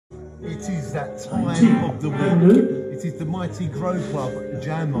It is that time of the week. It is the Mighty Grove Club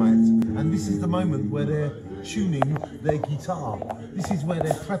Jam Night, and this is the moment where they're tuning their guitar. This is where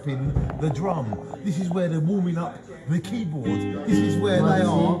they're prepping the drum. This is where they're warming up the keyboard. This is where they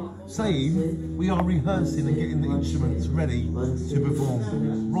are saying we are rehearsing and getting the instruments ready to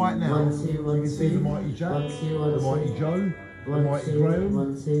perform. Right now, you can see the Mighty Jack, the Mighty Joe, the Mighty Graham, the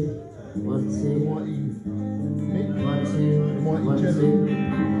Mighty Mick, the Mighty Jenny,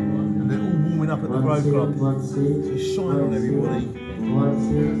 and they're all warming up at the Grove Club. So shine on everybody.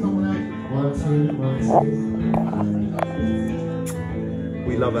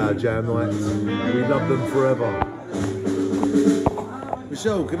 We love our jam nights. We love them forever.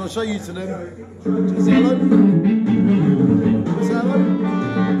 Michelle, can I show you to them? Say hello. Say hello.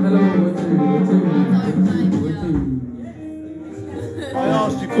 Hello. I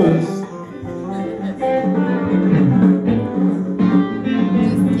asked you first.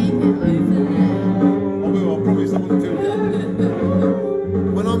 I promise I wouldn't film you.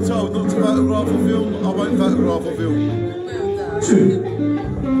 When I'm told not to photograph or film, I won't photograph or film.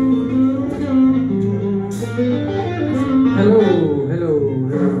 Hello.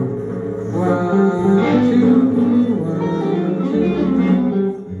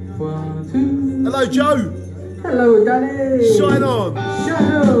 1, 2. Hello, Joe. Hello, Danny. Shine on.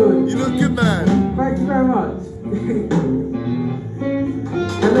 Shine on. You look good, man. Thank you very much.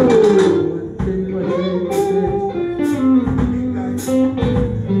 Hello.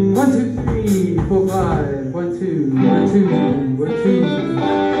 1, 2, 3, 4, 5. 1, 2, 1, 2,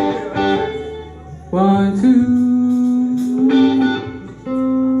 1, 2. 1, 2.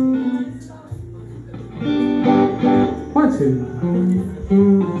 1, 2.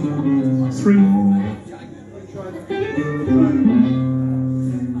 3.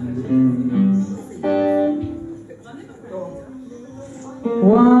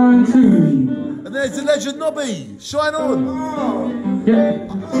 1, 2. And there's the legend Nobby. Shine on. Yeah.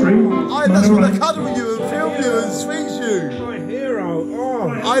 3. I just want to cuddle you and film you and squeeze you. My hero. Oh.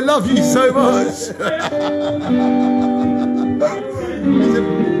 I love you so much.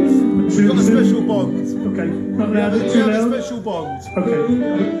 We've got a special bond. Okay. Not loud. We Too have a loud. special bond. Okay.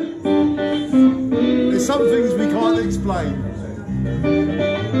 There's some things we can't explain.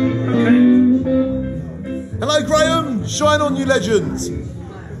 Okay. Hello, Graham. Shine on, you legends.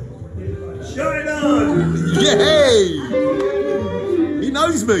 Shine on. Yay! He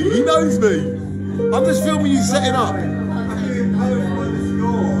knows me. He knows me. I'm just filming you setting up.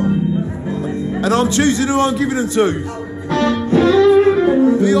 And I'm choosing who I'm giving them to.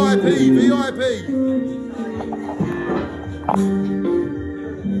 VIP, VIP.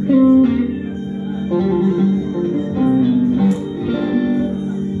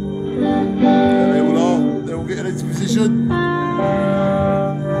 There they all are. They're all getting into position.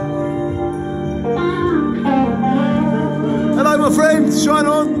 Hello, my friends. Shine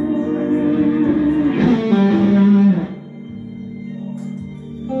on.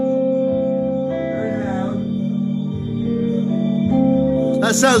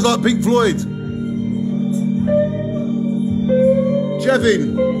 That sounds like Pink Floyd.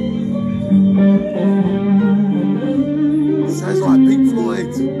 Jevin. Sounds like Pink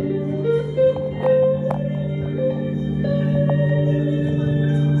Floyd.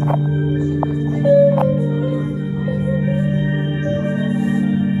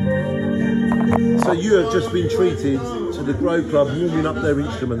 So you have just been treated to the Grove Club warming up their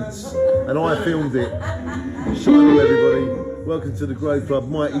instruments, and I filmed it. Shine on, everybody. Welcome to the Grove Club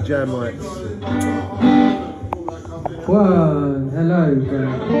Mighty Jam Nights. 1. Hello,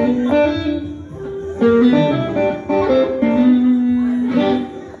 guys.